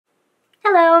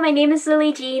Hello, my name is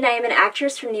Lillee Jean. I am an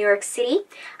actress from New York City.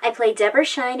 I play Deborah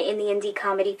Shine in the indie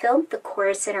comedy film, The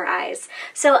Chorus in Her Eyes.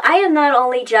 So I am not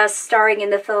only just starring in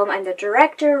the film, I'm the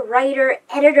director, writer,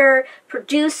 editor,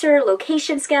 producer,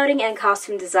 location scouting, and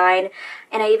costume design,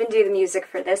 and I even do the music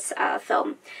for this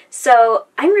film. So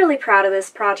I'm really proud of this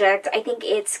project. I think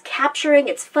it's capturing,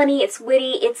 it's funny, it's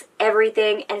witty, it's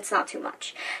everything, and it's not too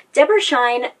much. Deborah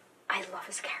Shine, I love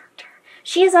his character.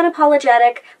 She is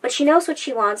unapologetic, but she knows what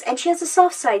she wants, and she has a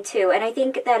soft side too, and I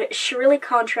think that she really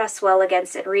contrasts well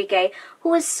against Enrique,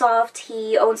 who is soft,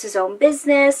 he owns his own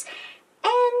business,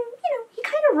 and, he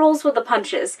kind of rolls with the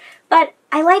punches. But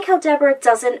I like how Deborah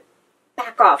doesn't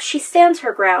back off. She stands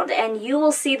her ground, and you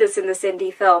will see this in this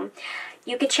indie film.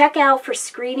 You can check out for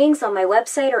screenings on my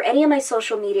website or any of my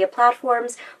social media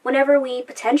platforms whenever we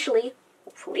potentially,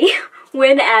 hopefully,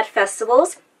 win at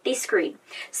festivals. They screen.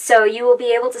 So you will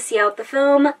be able to see out the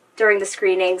film during the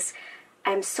screenings.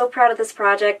 I'm so proud of this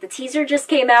project. The teaser just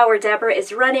came out where Deborah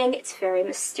is running. It's very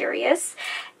mysterious.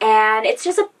 And it's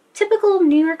just a typical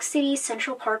New York City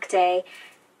Central Park day.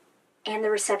 And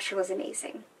the reception was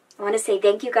amazing. I want to say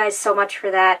thank you guys so much for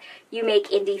that. You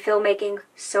make indie filmmaking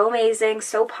so amazing,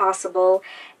 so possible.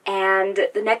 And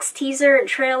the next teaser and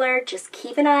trailer, just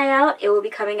keep an eye out. It will be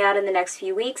coming out in the next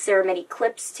few weeks. There are many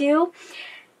clips too.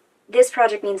 This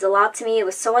project means a lot to me. It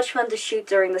was so much fun to shoot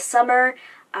during the summer.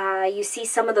 You see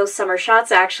some of those summer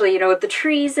shots actually, with the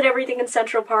trees and everything in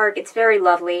Central Park. It's very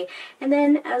lovely. And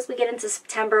then as we get into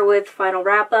September with final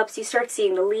wrap-ups, you start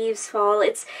seeing the leaves fall.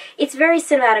 It's very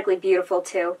cinematically beautiful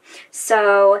too.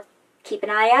 So keep an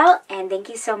eye out, and thank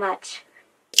you so much.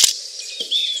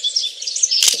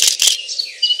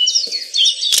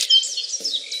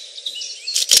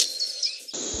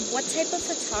 What type of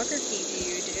photography do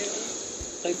you do?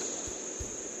 Like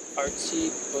artsy,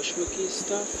 bushwookie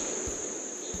stuff.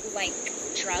 Like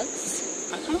drugs?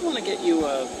 I kind of want to get you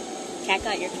a... Cat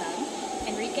got your tongue?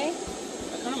 Enrique?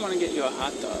 I kind of want to get you a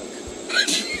hot dog.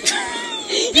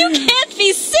 You can't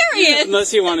be serious!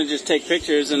 Unless you want to just take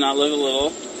pictures and not live a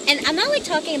little. And I'm not like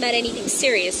talking about anything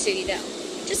serious, so you know.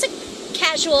 Just a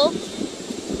casual,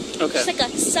 Okay. just like a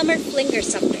summer fling or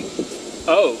something.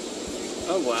 Oh.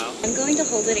 Oh, wow. I'm going to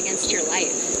hold it against your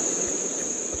life.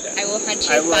 Okay. I will hunt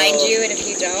you, find you, and if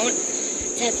you don't,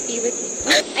 death be with you.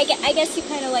 I guess you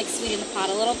kind of like sweeten the pot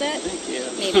a little bit. Thank you.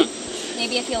 Maybe.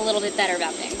 Maybe I feel a little bit better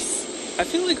about things. I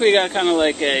feel like we got kind of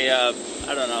like a,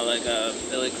 I don't know, like a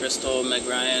Billy Crystal, Meg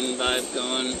Ryan vibe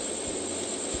going.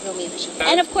 Romeo and Juliet.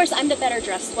 And of course, I'm the better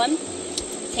dressed one.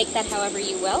 Take that however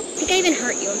you will. I think I even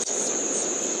hurt you. I'm so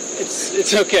sorry.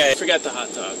 It's okay. Forget the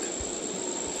hot dog.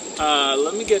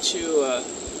 Let me get you, A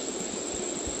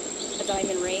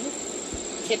diamond ring?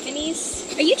 Tiffany's?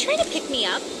 Are you trying to pick me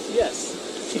up? Yes.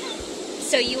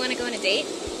 So you want to go on a date?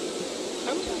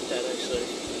 I would like that, actually.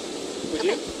 Would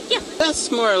Okay. you? Yeah. That's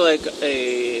more like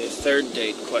a third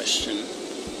date question.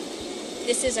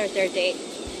 This is our third date.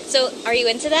 So, are you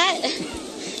into that?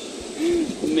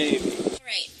 Maybe.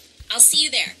 Alright. I'll see you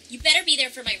there. You better be there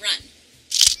for my run.